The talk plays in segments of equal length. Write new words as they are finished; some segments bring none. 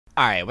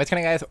Alright, what's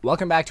going on guys?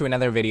 Welcome back to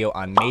another video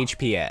on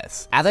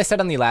MagePS. As I said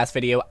on the last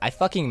video, I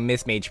fucking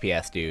miss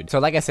MagePS, dude. So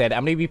like I said,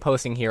 I'm going to be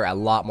posting here a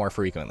lot more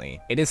frequently.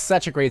 It is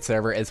such a great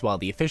server as well.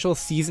 The official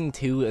Season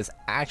 2 has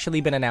actually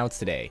been announced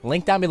today.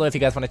 Link down below if you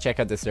guys want to check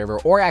out this server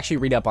or actually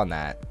read up on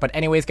that. But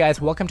anyways guys,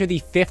 welcome to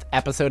the 5th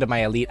episode of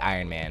my Elite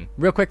Ironman.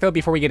 Real quick though,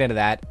 before we get into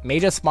that,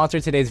 Mage has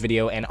sponsored today's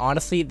video, and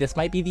honestly, this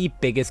might be the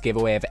biggest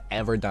giveaway I've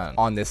ever done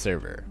on this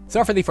server.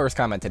 So for the first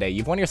comment today,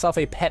 you've won yourself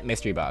a pet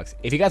mystery box.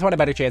 If you guys want a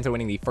better chance of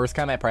winning the first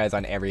comment prize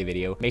on every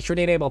video, make sure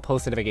to enable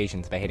post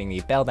notifications by hitting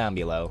the bell down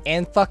below.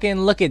 And fucking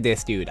look at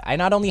this, dude. I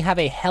not only have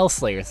a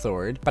Hellslayer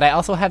sword, but I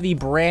also have the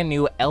brand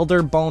new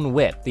Elderbone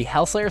Whip. The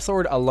Hellslayer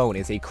sword alone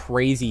is a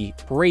crazy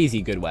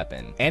good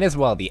weapon. And as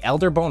well, the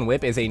Elderbone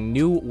Whip is a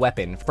new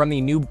weapon from the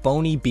new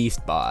Bony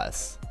Beast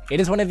boss. It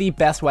is one of the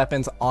best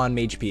weapons on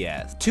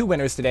MagePS. Two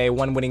winners today,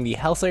 one winning the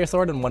Hellslayer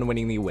sword and one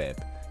winning the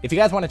whip. If you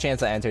guys want a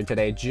chance to enter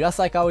today, just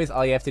like always,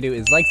 all you have to do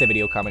is like the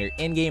video, comment your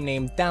in-game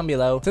name down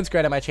below,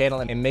 subscribe to my channel,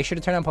 and make sure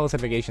to turn on post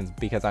notifications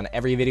because on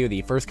every video,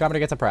 the first commenter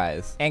gets a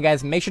prize. And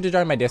guys, make sure to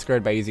join my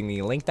Discord by using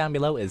the link down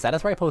below, as that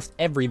is where I post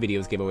every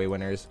video's giveaway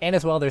winners. And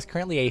as well, there's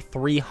currently a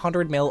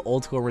 300 mil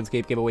Old School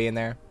Runescape giveaway in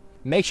there.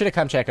 Make sure to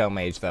come check out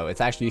Mage though,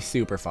 it's actually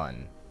super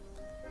fun.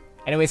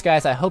 Anyways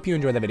guys, I hope you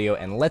enjoyed the video,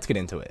 and let's get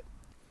into it.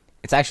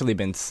 It's actually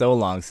been so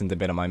long since I've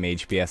been on my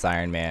MagePS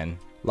Ironman.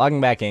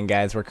 Logging back in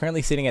guys, we're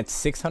currently sitting at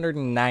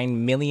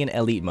 609 million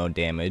elite mode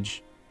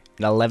damage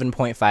and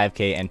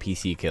 11.5k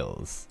NPC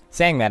kills.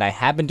 Saying that, I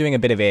have been doing a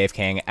bit of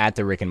AFKing at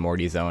the Rick and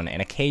Morty zone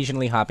and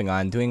occasionally hopping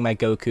on, doing my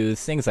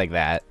Gokus, things like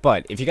that.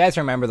 But if you guys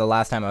remember the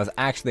last time I was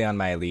actually on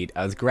my elite,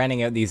 I was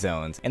grinding out these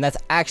zones, and that's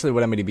actually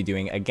what I'm going to be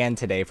doing again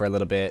today for a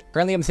little bit.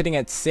 Currently I'm sitting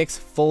at 6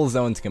 full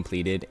zones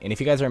completed, and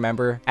if you guys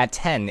remember, at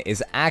 10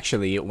 is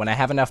actually when I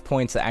have enough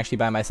points to actually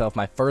buy myself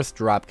my first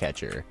drop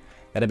catcher.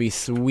 That'd be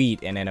sweet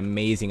and an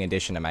amazing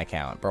addition to my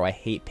count. Bro, I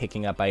hate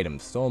picking up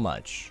items so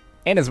much.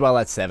 And as well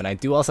at 7, I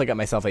do also get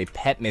myself a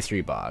pet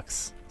mystery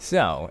box.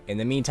 So, in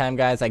the meantime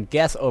guys, I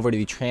guess over to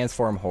the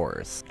transform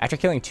horse. After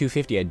killing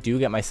 250, I do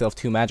get myself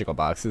 2 magical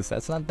boxes,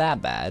 that's not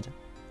that bad.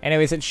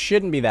 Anyways, it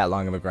shouldn't be that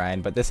long of a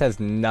grind, but this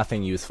has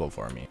nothing useful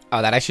for me.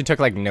 Oh, that actually took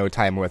like no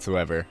time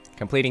whatsoever.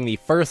 Completing the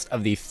first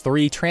of the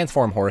 3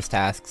 transform horse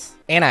tasks.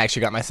 And I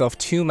actually got myself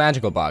 2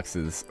 magical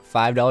boxes.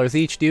 $5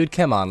 each, dude,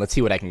 come on, let's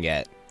see what I can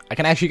get. I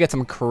can actually get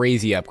some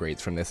crazy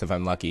upgrades from this if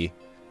I'm lucky.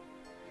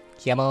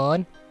 Come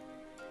on.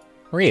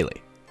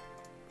 Really?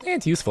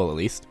 It's useful at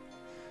least.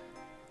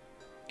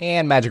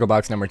 And magical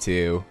box number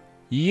 2.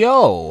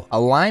 Yo! A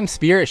lime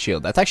spirit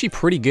shield. That's actually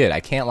pretty good, I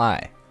can't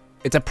lie.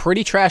 It's a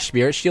pretty trash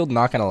spirit shield,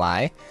 not gonna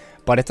lie.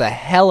 But it's a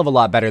hell of a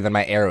lot better than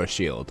my arrow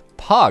shield.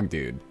 Pog,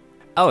 dude.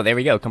 Oh, there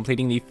we go,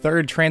 completing the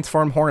 3rd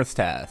transform horse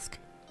task.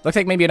 Looks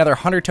like maybe another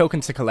 100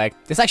 tokens to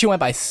collect. This actually went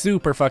by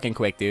super fucking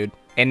quick, dude.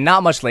 And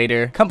not much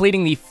later,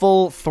 completing the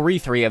full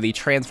 3-3 of the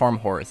transform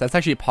horse. That's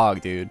actually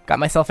pog, dude. Got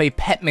myself a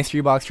pet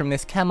mystery box from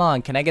this. Come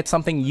on, can I get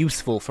something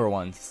useful for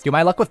once? Dude,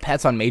 my luck with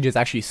pets on Mage is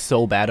actually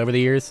so bad over the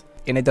years,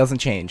 and it doesn't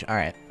change.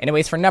 Alright.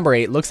 Anyways, for number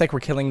 8, looks like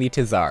we're killing the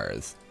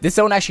Tazars. This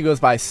zone actually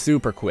goes by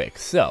super quick.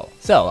 So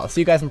I'll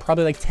see you guys in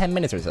probably like 10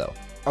 minutes or so.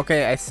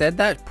 Okay, I said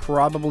that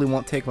probably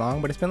won't take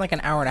long, but it's been like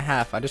an hour and a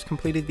half. I just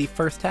completed the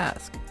first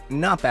task.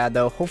 Not bad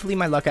though, hopefully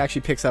my luck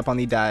actually picks up on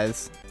the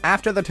dies.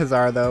 After the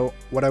Tazar though,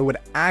 what I would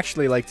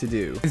actually like to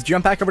do is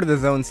jump back over to the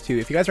zones too.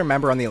 If you guys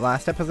remember on the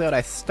last episode,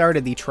 I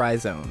started the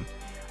tri-zone.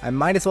 I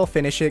might as well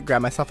finish it,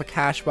 grab myself a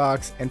cash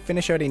box, and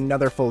finish out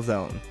another full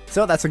zone.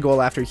 So that's a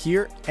goal after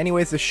here.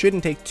 Anyways, this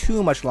shouldn't take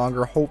too much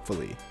longer,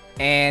 hopefully.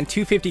 And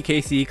 250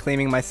 KC,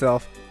 claiming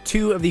myself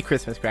 2 of the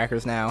Christmas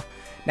crackers now.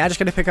 Now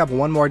just gonna pick up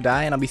 1 more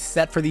die and I'll be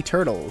set for the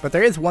turtles. But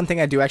there is one thing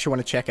I do actually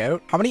want to check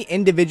out. How many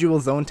individual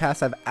zone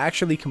tasks I've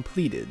actually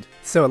completed.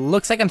 So it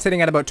looks like I'm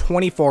sitting at about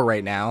 24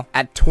 right now.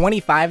 At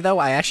 25 though,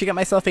 I actually got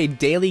myself a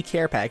daily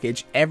care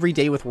package every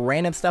day with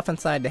random stuff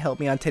inside to help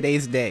me on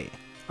today's day.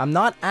 I'm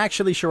not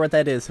actually sure what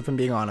that is, if I'm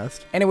being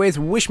honest. Anyways,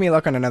 wish me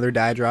luck on another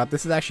die drop.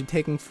 This is actually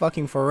taking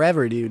fucking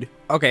forever, dude.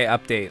 Okay,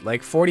 update.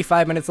 Like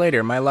 45 minutes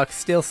later, my luck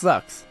still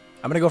sucks.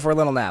 I'm gonna go for a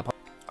little nap.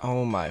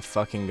 Oh my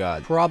fucking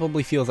god.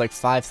 Probably feels like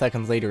 5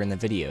 seconds later in the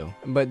video.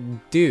 But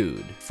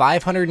dude,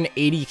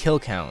 580 kill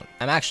count.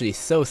 I'm actually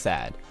so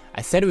sad.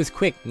 I said it was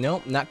quick.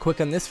 Nope, not quick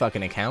on this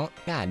fucking account.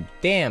 God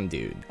damn,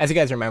 dude. As you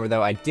guys remember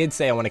though, I did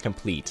say I want to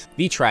complete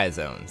the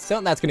tri-zone.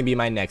 So that's going to be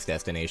my next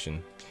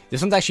destination.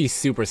 This one's actually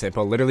super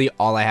simple. Literally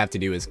all I have to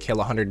do is kill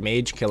 100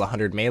 mage, kill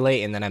 100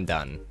 melee, and then I'm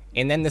done.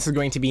 And then this is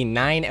going to be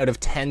 9 out of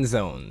 10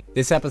 zone.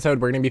 This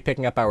episode, we're going to be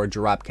picking up our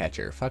drop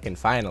catcher. Fucking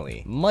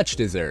finally. Much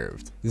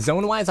deserved.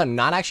 Zone-wise, I'm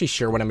not actually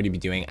sure what I'm going to be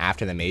doing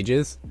after the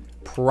mages.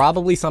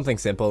 Probably something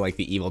simple like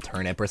the evil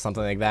turnip or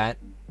something like that.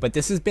 But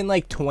this has been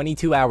like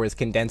 22 hours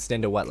condensed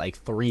into what,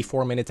 like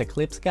 3-4 minutes of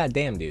clips? God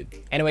damn, dude.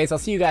 Anyways, I'll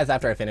see you guys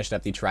after I finished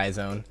up the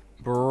tri-zone.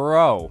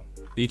 Bro,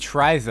 The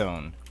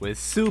Tri-Zone was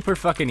super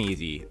fucking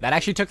easy. That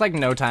actually took like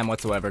no time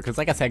whatsoever, because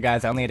like I said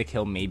guys, I only had to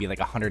kill maybe like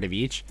 100 of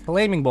each,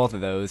 claiming both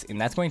of those, and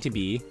that's going to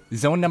be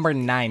zone number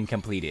 9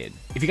 completed.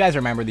 If you guys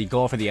remember, the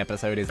goal for the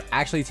episode is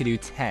actually to do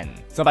 10.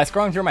 So by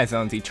scrolling through my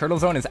zones, the turtle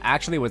zone is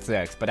actually what's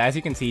next, but as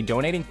you can see,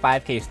 donating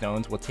 5k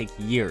stones will take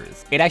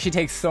years. It actually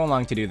takes so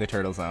long to do the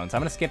turtle zone, so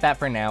I'm gonna skip that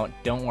for now.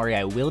 Don't worry,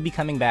 I will be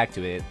coming back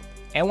to it.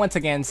 And once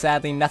again,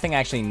 sadly, nothing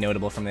actually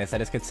notable from this. I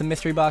just get some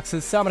mystery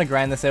boxes, so I'm gonna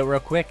grind this out real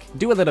quick,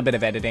 do a little bit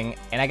of editing,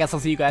 and I guess I'll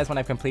see you guys when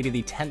I've completed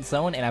the 10th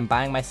zone and I'm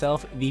buying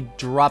myself the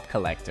drop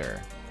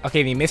collector.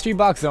 Okay, the mystery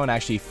box zone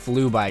actually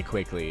flew by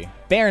quickly.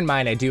 Bear in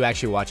mind, I do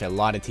actually watch a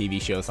lot of TV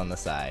shows on the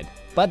side.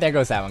 But there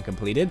goes that one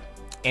completed.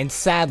 And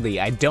sadly,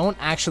 I don't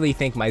actually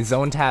think my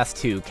zone task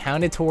 2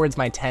 counted towards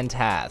my 10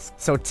 tasks.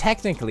 So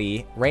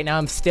technically, right now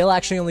I'm still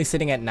actually only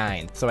sitting at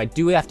 9, so I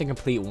do have to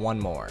complete one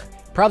more.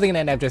 Probably gonna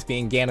end up just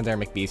being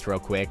Ganodermic Beast real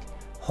quick.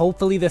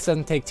 Hopefully this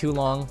doesn't take too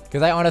long,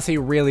 because I honestly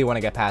really want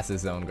to get past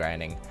this zone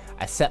grinding.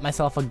 I set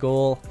myself a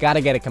goal,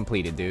 gotta get it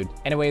completed, dude.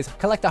 Anyways,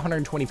 collect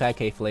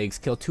 125k flags,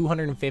 kill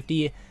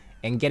 250,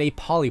 and get a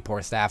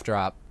Polypore staff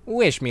drop.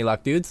 Wish me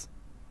luck, dudes.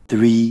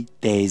 3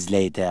 days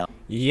later.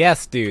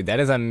 Yes, dude, that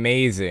is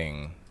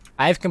amazing.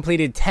 I've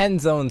completed 10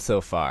 zones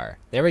so far.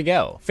 There we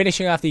go.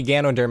 Finishing off the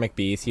Ganodermic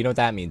Beast, you know what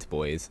that means,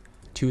 boys.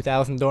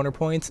 2,000 donor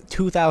points,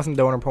 2,000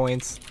 donor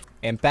points.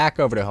 And back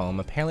over to home.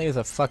 Apparently there's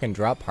a fucking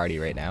drop party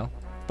right now.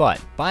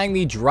 But buying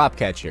the drop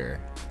catcher.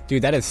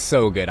 Dude, that is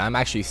so good. I'm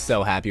actually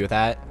so happy with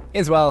that.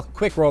 As well,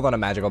 quick roll on a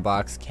magical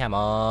box. Come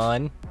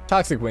on.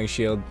 Toxic Wing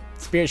Shield.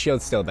 Spirit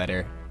Shield's still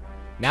better.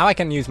 Now I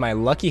can use my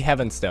Lucky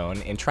Heaven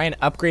Stone and try and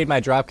upgrade my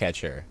drop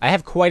catcher. I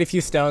have quite a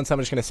few stones, so I'm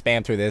just going to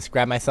spam through this.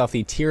 Grab myself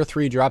the tier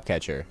 3 drop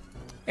catcher.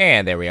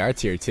 And there we are,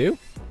 tier 2.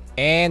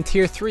 And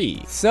tier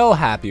 3. So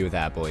happy with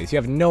that, boys. You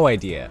have no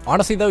idea.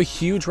 Honestly though,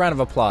 huge round of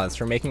applause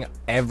for making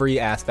every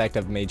aspect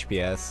of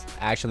MagePS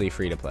actually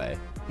free to play.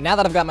 Now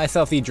that I've got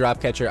myself the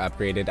drop catcher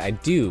upgraded, I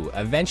do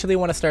eventually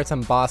want to start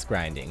some boss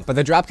grinding, but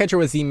the drop catcher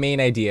was the main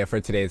idea for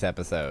today's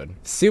episode.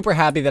 Super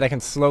happy that I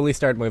can slowly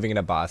start moving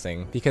into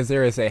bossing, because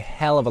there is a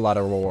hell of a lot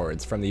of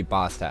rewards from the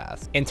boss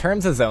task. In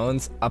terms of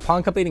zones,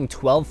 upon completing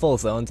 12 full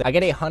zones, I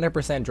get a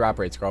 100% drop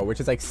rate scroll, which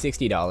is like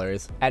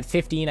 $60. At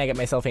 15, I get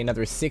myself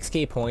another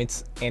 6k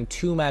points, and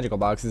 2 magical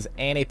boxes,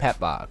 and a pet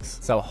box.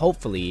 So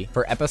hopefully,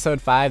 for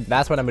episode 5,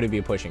 that's what I'm going to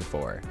be pushing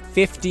for.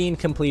 15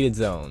 completed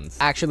zones.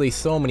 Actually,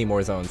 so many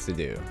more zones to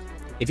do.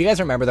 If you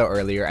guys remember though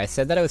earlier, I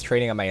said that I was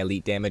trading on my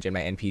elite damage and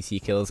my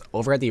NPC kills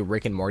over at the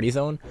Rick and Morty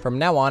zone. From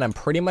now on, I'm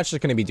pretty much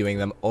just going to be doing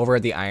them over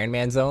at the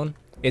Ironman zone.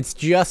 It's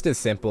just as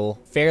simple,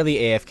 fairly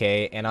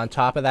AFK, and on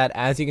top of that,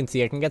 as you can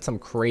see, I can get some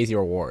crazy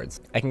rewards.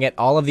 I can get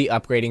all of the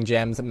upgrading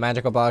gems,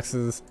 magical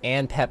boxes,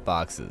 and pet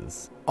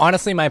boxes.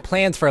 Honestly, my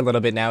plans for a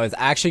little bit now is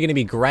actually going to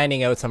be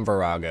grinding out some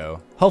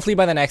Virago. Hopefully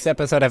by the next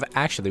episode,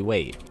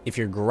 wait. If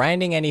you're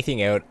grinding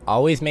anything out,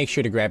 always make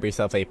sure to grab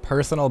yourself a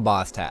personal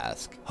boss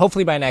task.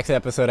 Hopefully by next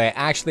episode, I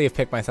actually have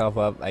picked myself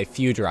up a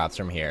few drops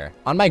from here.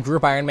 On my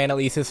group Ironman at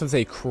least, this was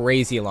a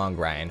crazy long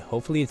grind.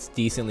 Hopefully it's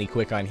decently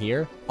quick on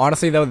here.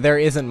 Honestly though, there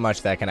isn't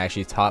much that can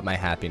actually top my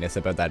happiness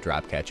about that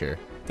drop catcher.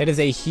 That is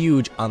a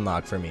huge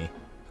unlock for me.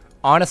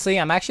 Honestly,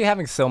 I'm actually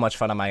having so much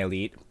fun on my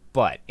elite.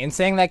 But in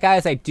saying that,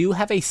 guys, I do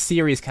have a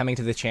series coming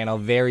to the channel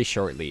very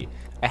shortly.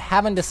 I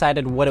haven't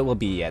decided what it will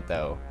be yet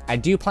though. I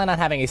do plan on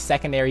having a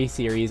secondary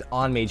series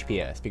on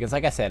MagePS because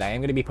like I said, I am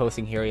going to be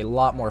posting here a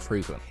lot more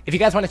frequent. If you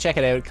guys want to check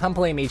it out, come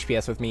play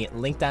MagePS with me,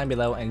 link down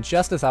below, and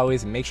just as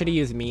always, make sure to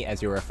use me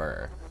as your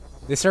referrer.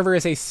 This server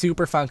is a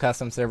super fun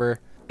custom server,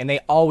 and they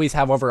always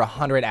have over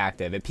 100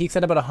 active. It peaks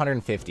at about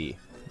 150.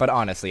 But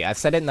honestly, I've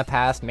said it in the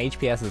past,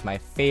 MagePS is my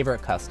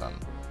favorite custom.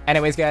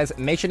 Anyways guys,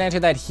 make sure to enter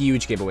that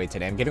huge giveaway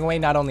today. I'm giving away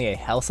not only a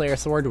Hellslayer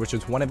sword, which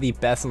is one of the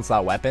best in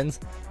slot weapons,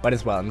 but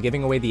as well, I'm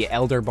giving away the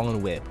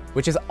Elderbone Whip,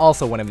 which is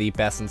also one of the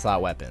best in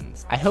slot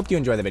weapons. I hope you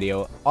enjoy the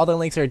video. All the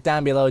links are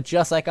down below,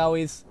 just like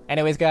always.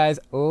 Anyways guys,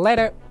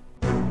 later!